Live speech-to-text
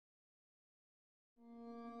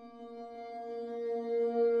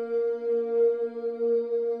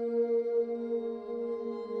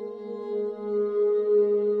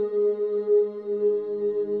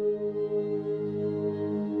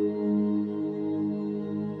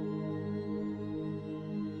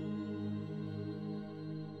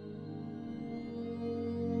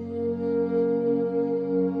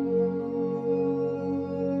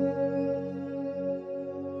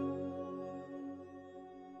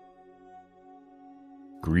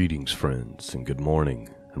Greetings, friends, and good morning,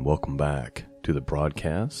 and welcome back to the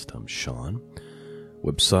broadcast. I'm Sean.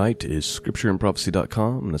 Website is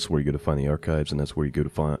scriptureandprophecy.com, and that's where you go to find the archives, and that's where you go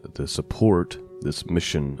to support this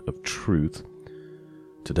mission of truth.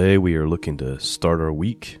 Today we are looking to start our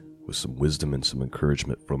week with some wisdom and some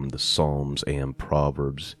encouragement from the Psalms and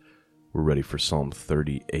Proverbs. We're ready for Psalm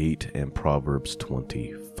 38 and Proverbs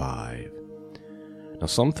 25. Now,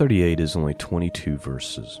 Psalm 38 is only 22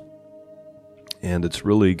 verses, and it's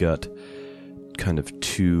really got kind of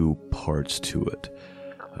two parts to it.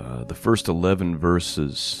 The first 11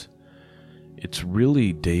 verses, it's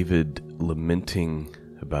really David lamenting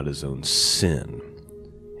about his own sin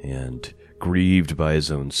and grieved by his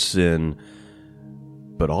own sin,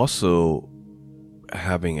 but also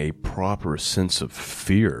having a proper sense of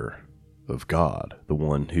fear of God, the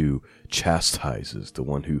one who chastises, the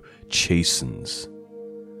one who chastens.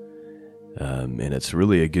 And it's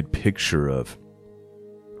really a good picture of,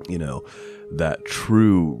 that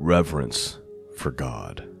true reverence for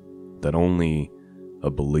God that only a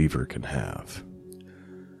believer can have.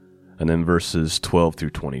 And then verses 12 through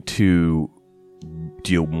 22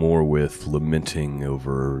 deal more with lamenting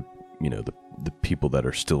over, the people that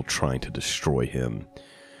are still trying to destroy him.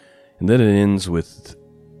 And then it ends with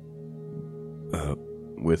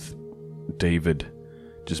David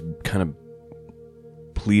just kind of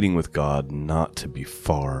pleading with God not to be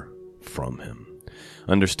far from him,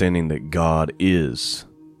 understanding that God is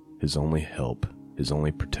his only help, his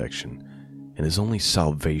only protection, and his only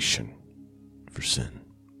salvation for sin.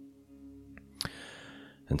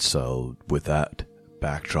 And so, with that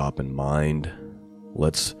backdrop in mind,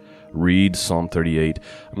 let's read Psalm 38.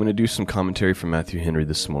 I'm going to do some commentary from Matthew Henry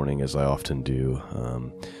this morning, as I often do.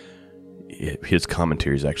 His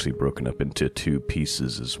commentary is actually broken up into two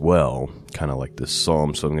pieces as well, kind of like this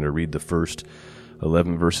psalm. So I'm going to read the first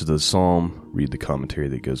 11 verses of the psalm, read the commentary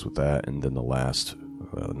that goes with that, and then the last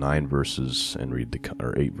 9 verses and read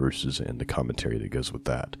 8 verses and the commentary that goes with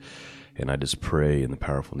that. And I just pray in the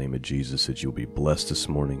powerful name of Jesus that you'll be blessed this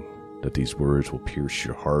morning, that these words will pierce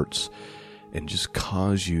your hearts and just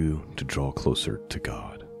cause you to draw closer to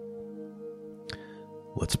God.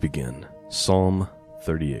 Let's begin. Psalm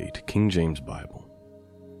 38, King James Bible.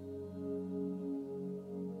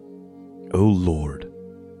 O Lord,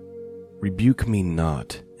 rebuke me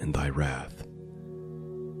not in thy wrath,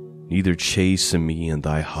 neither chasten me in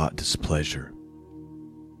thy hot displeasure.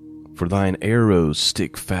 For thine arrows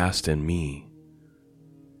stick fast in me,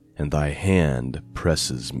 and thy hand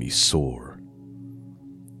presses me sore.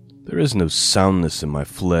 There is no soundness in my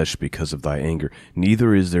flesh because of thy anger,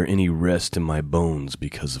 neither is there any rest in my bones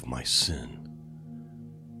because of my sin.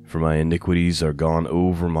 For my iniquities are gone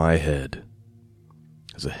over my head.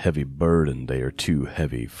 As a heavy burden they are too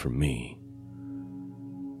heavy for me.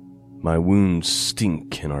 My wounds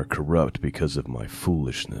stink and are corrupt because of my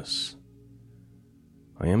foolishness.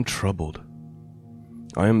 I am troubled.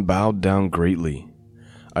 I am bowed down greatly.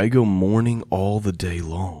 I go mourning all the day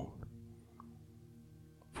long.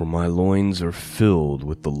 For my loins are filled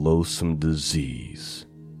with the loathsome disease,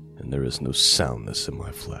 and there is no soundness in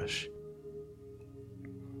my flesh.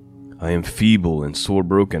 I am feeble and sore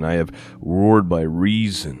broken. I have roared by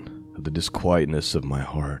reason of the disquietness of my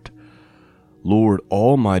heart. Lord,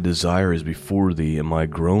 all my desire is before thee, and my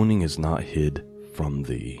groaning is not hid from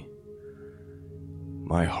thee.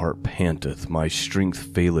 My heart panteth, my strength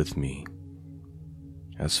faileth me.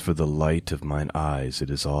 As for the light of mine eyes, it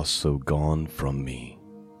is also gone from me.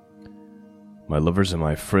 My lovers and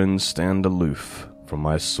my friends stand aloof from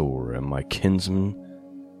my sore, and my kinsmen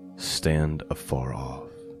stand afar off.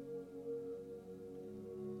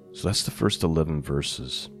 So that's the first 11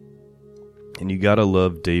 verses. And you gotta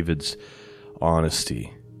love David's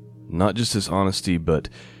honesty. Not just his honesty, but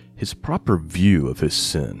his proper view of his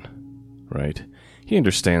sin, right? He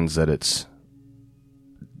understands that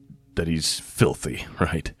he's filthy,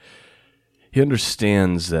 right? He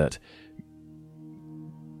understands that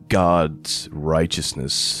God's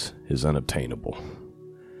righteousness is unobtainable.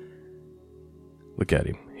 Look at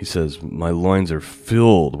him. He says, my loins are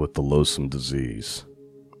filled with the loathsome disease,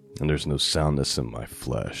 and there's no soundness in my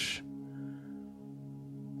flesh.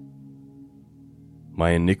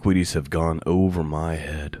 My iniquities have gone over my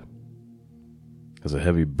head. As a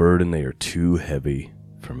heavy burden, they are too heavy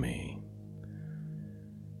for me.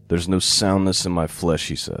 There's no soundness in my flesh,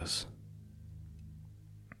 he says.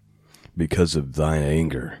 Because of thine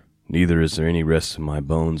anger, neither is there any rest in my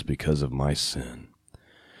bones because of my sin.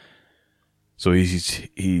 So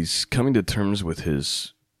he's coming to terms with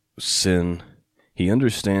his sin. He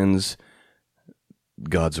understands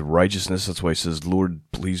God's righteousness. That's why he says, Lord,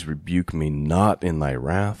 please rebuke me not in thy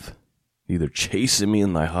wrath, neither chasten me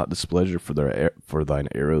in thy hot displeasure, for thine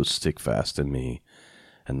arrows stick fast in me,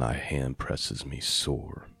 and thy hand presses me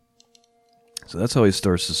sore. So that's how he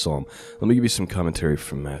starts the psalm. Let me give you some commentary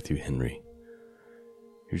from Matthew Henry.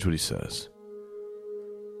 Here's what he says.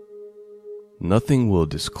 Nothing will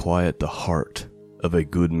disquiet the heart of a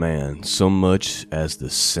good man so much as the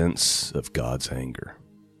sense of God's anger.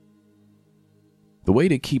 The way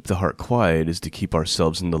to keep the heart quiet is to keep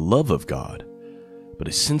ourselves in the love of God. But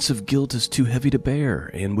a sense of guilt is too heavy to bear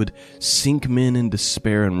and would sink men in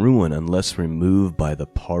despair and ruin unless removed by the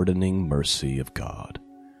pardoning mercy of God.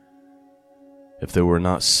 If there were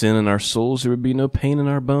not sin in our souls, there would be no pain in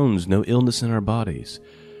our bones, no illness in our bodies.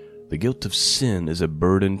 The guilt of sin is a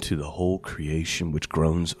burden to the whole creation which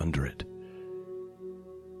groans under it.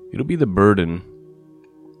 It'll be the burden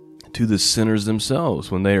to the sinners themselves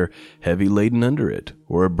when they are heavy laden under it,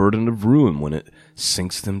 or a burden of ruin when it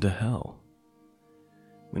sinks them to hell.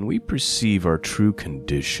 When we perceive our true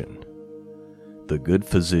condition, the good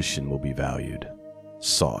physician will be valued,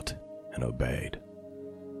 sought, and obeyed.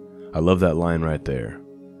 I love that line right there.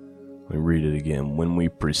 Let me read it again. When we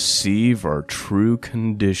perceive our true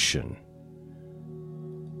condition,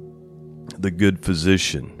 the good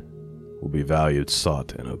physician will be valued,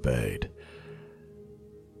 sought, and obeyed.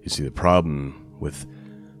 You see, the problem with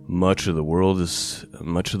much of the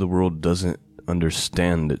world doesn't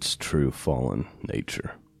understand its true fallen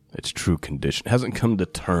nature, its true condition. It hasn't come to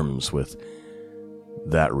terms with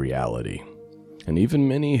that reality. And even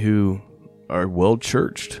many who are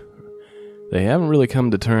well-churched, they haven't really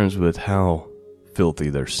come to terms with how filthy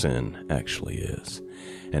their sin actually is,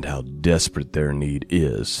 and how desperate their need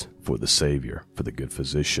is for the Savior, for the good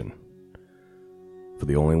physician, for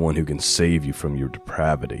the only one who can save you from your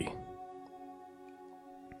depravity.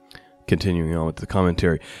 Continuing on with the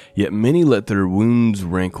commentary, yet many let their wounds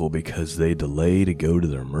rankle because they delay to go to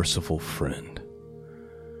their merciful friend.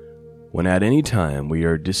 When at any time we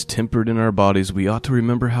are distempered in our bodies, we ought to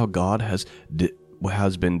remember how God has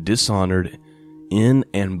been dishonored in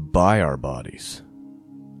and by our bodies.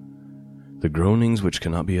 The groanings which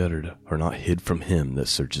cannot be uttered are not hid from him that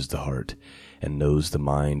searches the heart and knows the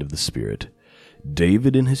mind of the Spirit.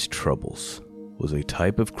 David in his troubles was a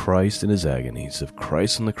type of Christ in his agonies, of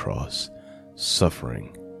Christ on the cross,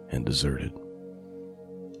 suffering and deserted.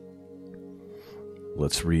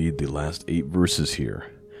 Let's read the last 8 verses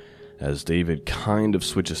here, as David kind of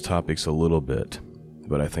switches topics a little bit,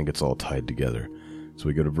 but I think it's all tied together. So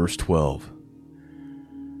we go to verse 12.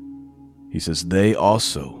 He says, they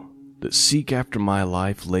also that seek after my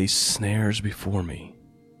life lay snares before me.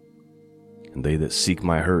 And they that seek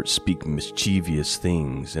my hurt speak mischievous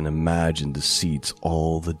things and imagine deceits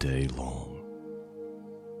all the day long.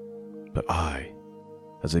 But I,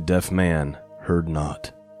 as a deaf man, heard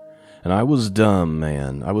not, and I was dumb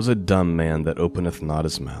man. I was a dumb man that openeth not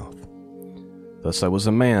his mouth. Thus I was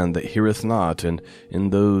a man that heareth not, and in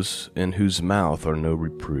those in whose mouth are no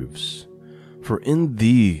reproofs. For in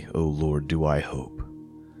thee, O Lord, do I hope.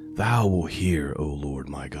 Thou wilt hear, O Lord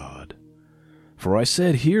my God. For I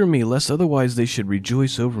said, hear me, lest otherwise they should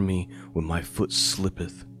rejoice over me when my foot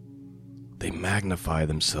slippeth. They magnify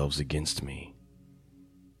themselves against me.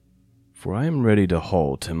 For I am ready to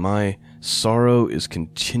halt, and my sorrow is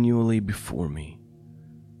continually before me.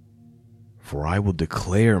 For I will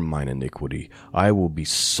declare mine iniquity, I will be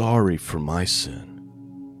sorry for my sin.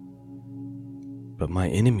 But my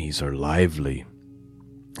enemies are lively,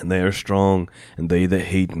 and they are strong, and they that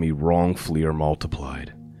hate me wrongfully are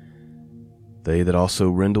multiplied. They that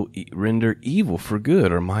also render evil for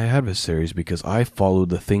good are my adversaries, because I follow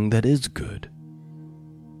the thing that is good.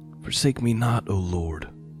 Forsake me not, O Lord.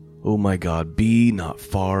 O my God, be not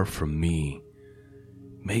far from me.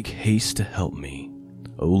 Make haste to help me,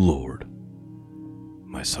 O Lord,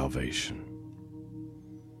 my salvation.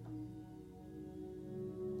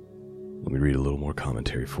 Let me read a little more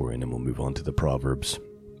commentary for you, and then we'll move on to the Proverbs.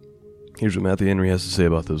 Here's what Matthew Henry has to say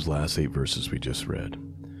about those last 8 verses we just read.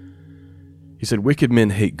 He said, wicked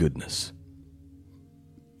men hate goodness,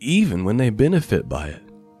 even when they benefit by it.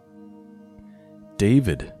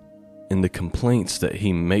 David, in the complaints that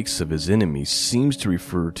he makes of his enemies, seems to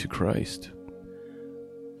refer to Christ.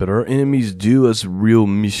 But our enemies do us real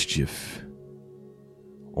mischief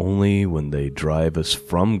only when they drive us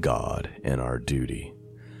from God and our duty.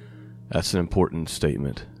 That's an important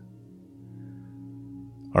statement.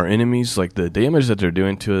 Our enemies, like the damage that they're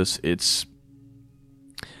doing to us, it's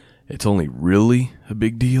only really a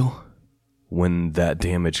big deal when that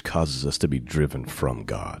damage causes us to be driven from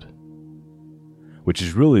God. Which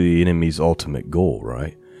is really the enemy's ultimate goal,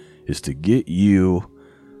 right? Is to get you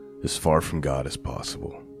as far from God as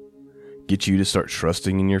possible. get you to start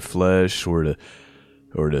trusting in your flesh, or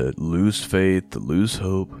to lose faith, to lose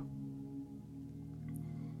hope.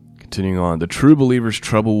 Continuing on, the true believer's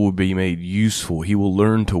trouble will be made useful. He will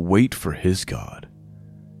learn to wait for his God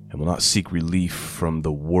and will not seek relief from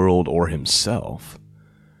the world or himself.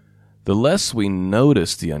 The less we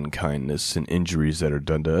notice the unkindness and injuries that are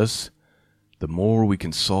done to us, the more we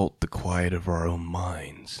consult the quiet of our own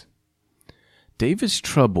minds. David's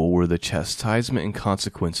trouble were the chastisement and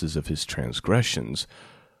consequences of his transgressions,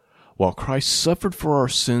 while Christ suffered for our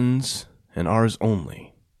sins and ours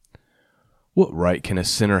only. What right can a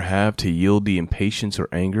sinner have to yield to impatience or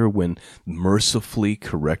anger when mercifully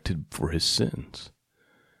corrected for his sins?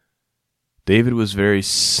 David was very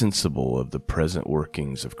sensible of the present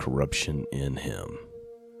workings of corruption in him.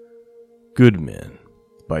 Good men,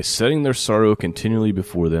 by setting their sorrow continually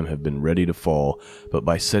before them, have been ready to fall, but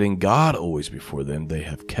by setting God always before them, they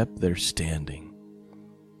have kept their standing.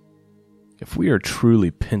 If we are truly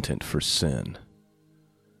penitent for sin,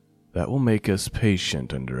 that will make us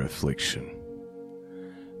patient under affliction.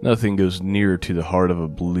 Nothing goes nearer to the heart of a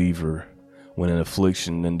believer when in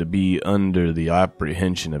affliction than to be under the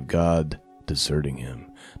apprehension of God deserting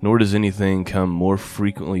him. Nor does anything come more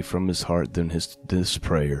frequently from his heart than this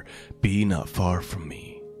prayer, "Be not far from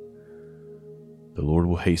me." The Lord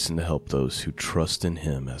will hasten to help those who trust in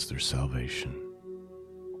him as their salvation.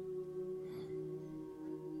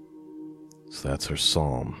 So that's our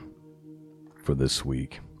psalm for this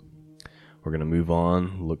week. We're going to move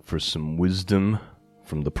on, look for some wisdom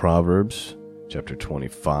from the Proverbs, chapter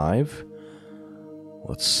 25.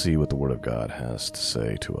 Let's see what the Word of God has to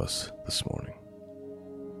say to us this morning.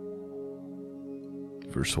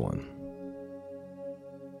 Verse 1.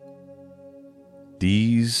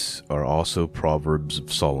 These are also Proverbs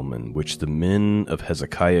of Solomon, which the men of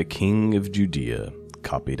Hezekiah king of Judea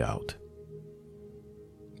copied out.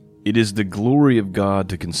 It is the glory of God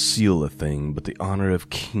to conceal a thing, but the honor of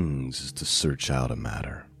kings is to search out a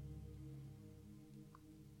matter.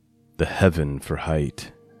 The heaven for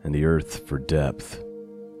height, and the earth for depth,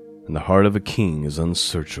 and the heart of a king is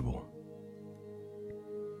unsearchable.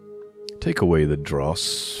 Take away the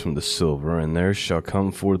dross from the silver, and there shall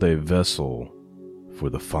come forth a vessel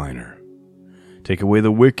for the finer. Take away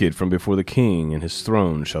the wicked from before the king, and his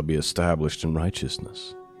throne shall be established in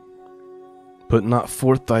righteousness. Put not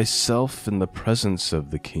forth thyself in the presence of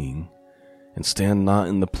the king, and stand not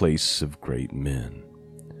in the place of great men.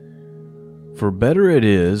 For better it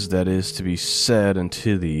is that is to be said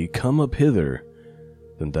unto thee, Come up hither,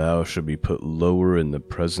 than thou shalt be put lower in the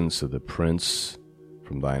presence of the prince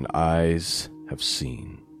from thine eyes have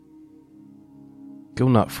seen. Go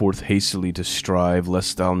not forth hastily to strive,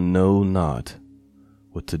 lest thou know not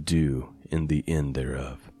what to do in the end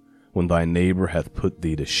thereof, when thy neighbor hath put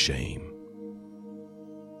thee to shame.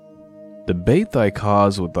 Debate thy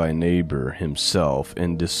cause with thy neighbor himself,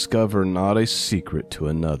 and discover not a secret to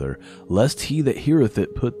another, lest he that heareth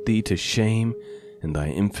it put thee to shame, and thy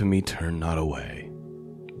infamy turn not away.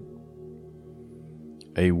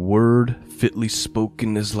 A word fitly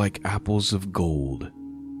spoken is like apples of gold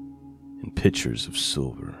and pitchers of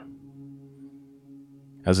silver.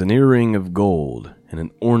 As an earring of gold and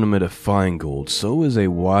an ornament of fine gold, so is a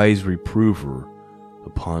wise reprover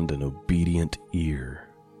upon an obedient ear.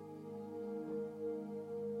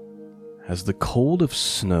 As the cold of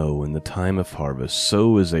snow in the time of harvest,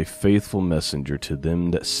 so is a faithful messenger to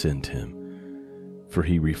them that send him, for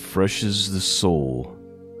he refreshes the soul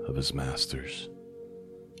of his masters.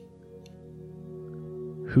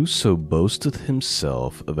 Whoso boasteth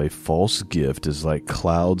himself of a false gift is like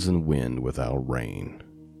clouds and wind without rain.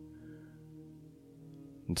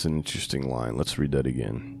 It's an interesting line. Let's read that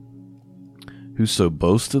again. Whoso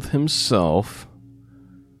boasteth himself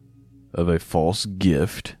of a false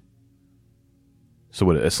gift. So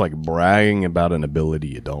it's like bragging about an ability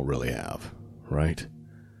you don't really have, right?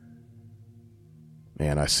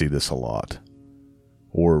 Man, I see this a lot.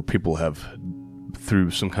 Or people have,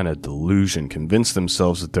 through some kind of delusion, convinced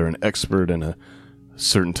themselves that they're an expert in a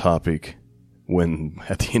certain topic when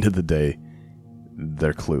at the end of the day,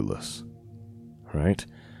 they're clueless, right?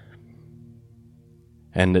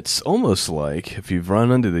 And it's almost like, if you've run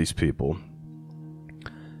into these people,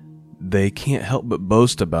 they can't help but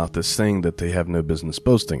boast about this thing that they have no business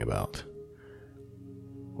boasting about.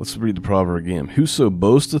 Let's read the proverb again. Whoso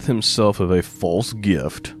boasteth himself of a false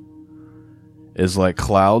gift is like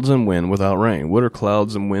clouds and wind without rain. What are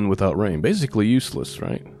clouds and wind without rain? Basically useless,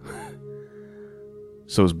 right?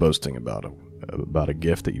 So is boasting about a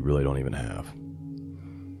gift that you really don't even have.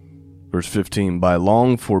 Verse 15, by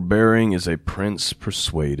long forbearing is a prince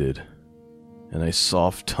persuaded, and a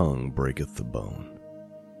soft tongue breaketh the bone.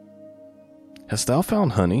 Hast thou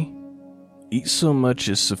found honey? Eat so much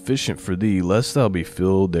as sufficient for thee, lest thou be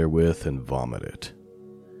filled therewith and vomit it.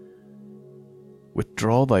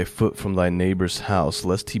 Withdraw thy foot from thy neighbor's house,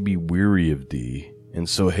 lest he be weary of thee, and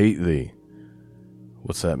so hate thee.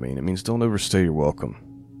 What's that mean? It means don't overstay your welcome.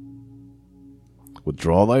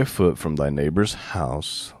 Withdraw thy foot from thy neighbor's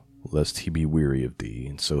house, lest he be weary of thee,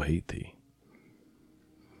 and so hate thee.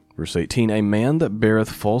 Verse 18, a man that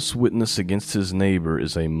beareth false witness against his neighbor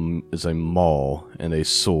is a maul, and a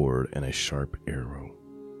sword, and a sharp arrow.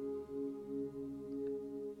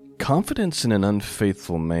 Confidence in an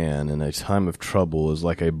unfaithful man in a time of trouble is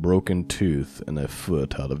like a broken tooth and a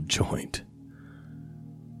foot out of joint.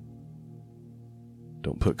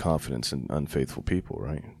 Don't put confidence in unfaithful people,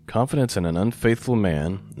 right? Confidence in an unfaithful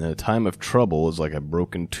man in a time of trouble is like a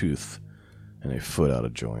broken tooth and a foot out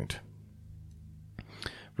of joint.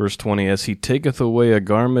 Verse 20, as he taketh away a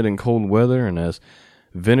garment in cold weather, and as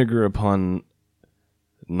vinegar upon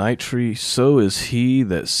nitre, so is he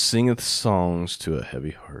that singeth songs to a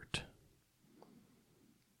heavy heart.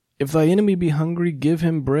 If thy enemy be hungry, give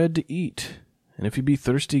him bread to eat, and if he be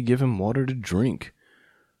thirsty, give him water to drink.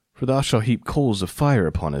 For thou shalt heap coals of fire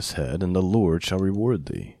upon his head, and the Lord shall reward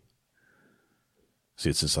thee. See,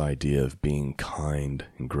 it's this idea of being kind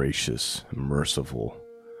and gracious and merciful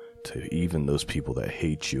to even those people that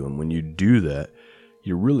hate you. And when you do that,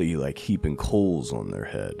 you're really like heaping coals on their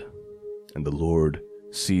head. And the Lord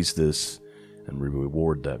sees this and will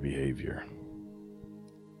reward that behavior.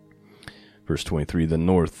 Verse 23, the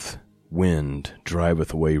north wind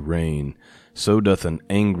driveth away rain, so doth an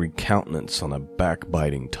angry countenance on a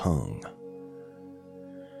backbiting tongue.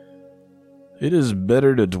 It is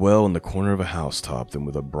better to dwell in the corner of a housetop than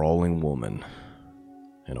with a brawling woman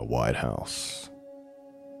in a wide house.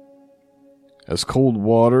 As cold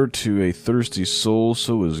water to a thirsty soul,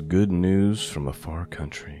 so is good news from a far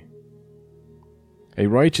country. A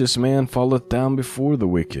righteous man falleth down before the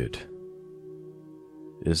wicked,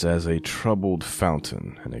 is as a troubled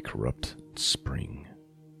fountain and a corrupt spring.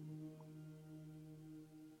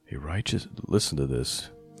 Listen to this,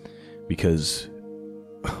 because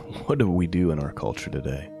what do we do in our culture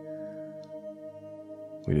today?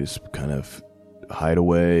 We just kind of hide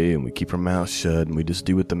away and we keep our mouth shut and we just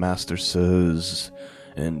do what the master says,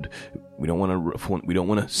 and we don't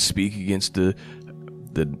want to speak against the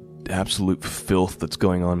absolute filth that's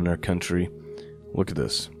going on in our country. Look at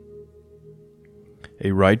this.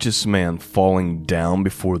 A righteous man falling down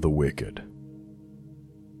before the wicked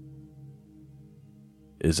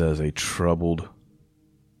is as a troubled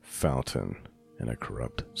fountain and a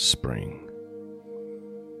corrupt spring.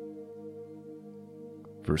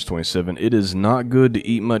 Verse 27, it is not good to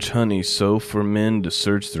eat much honey, so for men to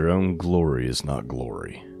search their own glory is not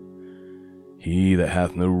glory. He that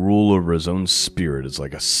hath no rule over his own spirit is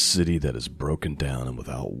like a city that is broken down and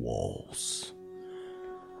without walls.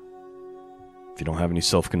 If you don't have any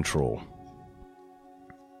self-control,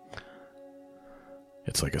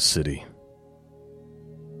 it's like a city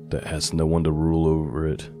that has no one to rule over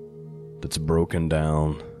it, that's broken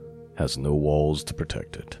down, has no walls to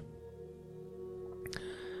protect it.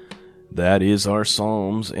 That is our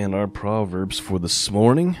Psalms and our Proverbs for this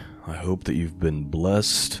morning. I hope that you've been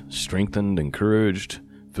blessed, strengthened, encouraged,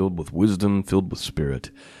 filled with wisdom, filled with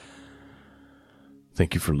spirit.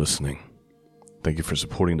 Thank you for listening. Thank you for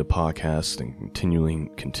supporting the podcast and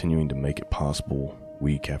continuing to make it possible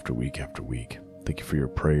week after week after week. Thank you for your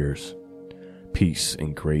prayers. Peace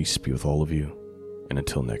and grace be with all of you. And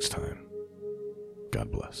until next time,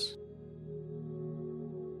 God bless.